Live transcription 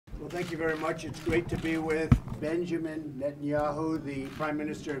Thank you very much. It's great to be with Benjamin Netanyahu, the Prime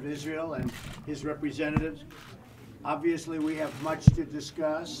Minister of Israel, and his representatives. Obviously, we have much to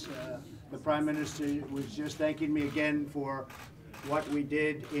discuss. The Prime Minister was just thanking me again for what we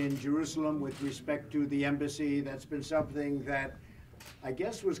did in Jerusalem with respect to the embassy. That's been something that I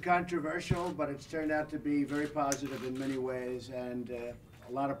guess was controversial, but it's turned out to be very positive in many ways, and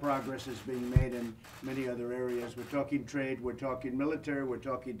a lot of progress is being made in many other areas. We're talking trade, we're talking military, we're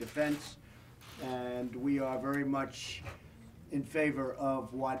talking defense, and we are very much in favor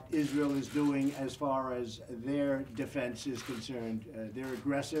of what Israel is doing as far as their defense is concerned. They're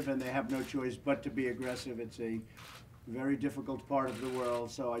aggressive and they have no choice but to be aggressive. It's a very difficult part of the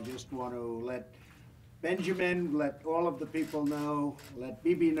world, so I just want to let Benjamin, let all of the people know, let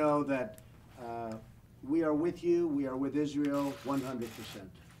Bibi know that we are with you, we are with Israel 100%.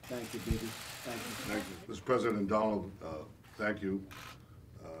 Thank you, Bibi. Thank you. Thank you. Mr. President Donald, thank you.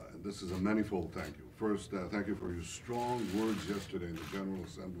 And this is a manifold thank you. First, thank you for your strong words yesterday in the General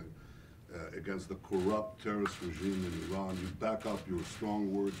Assembly against the corrupt terrorist regime in Iran. You back up your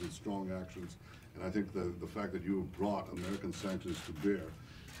strong words with strong actions. And I think the fact that you have brought American sanctions to bear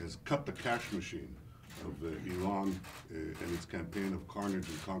has cut the cash machine of Iran and its campaign of carnage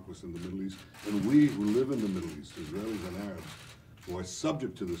and conquest in the Middle East. And we who live in the Middle East, Israelis and Arabs, who are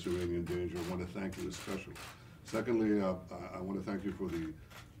subject to this Iranian danger, want to thank you especially. Secondly, I want to thank you for the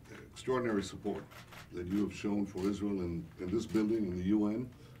extraordinary support that you have shown for Israel in this building, in the UN.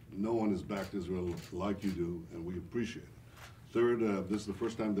 No one has backed Israel like you do, and we appreciate it. Third, this is the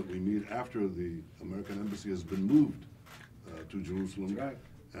first time that we meet after the American embassy has been moved to Jerusalem. That's right.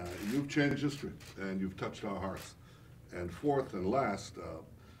 You've changed history, and you've touched our hearts. And fourth and last,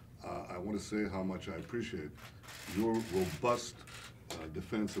 I want to say how much I appreciate your robust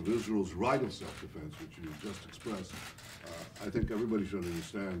defense of Israel's right of self-defense, which you just expressed. I think everybody should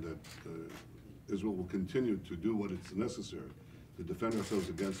understand that Israel will continue to do what is necessary to defend ourselves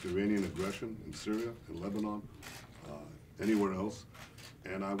against Iranian aggression in Syria, in Lebanon, anywhere else.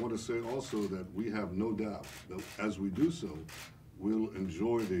 And I want to say also that we have no doubt that as we do so, we'll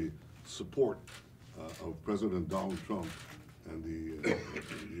enjoy the support of President Donald Trump and the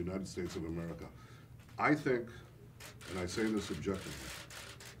United States of America. I think, and I say this objectively,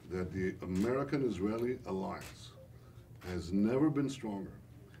 that the American-Israeli alliance has never been stronger.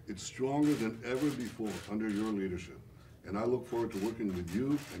 It's stronger than ever before under your leadership. And I look forward to working with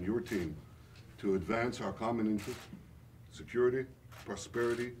you and your team to advance our common interest, security,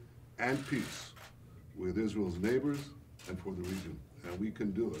 prosperity, and peace with Israel's neighbors and for the region. And we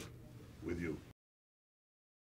can do it with you.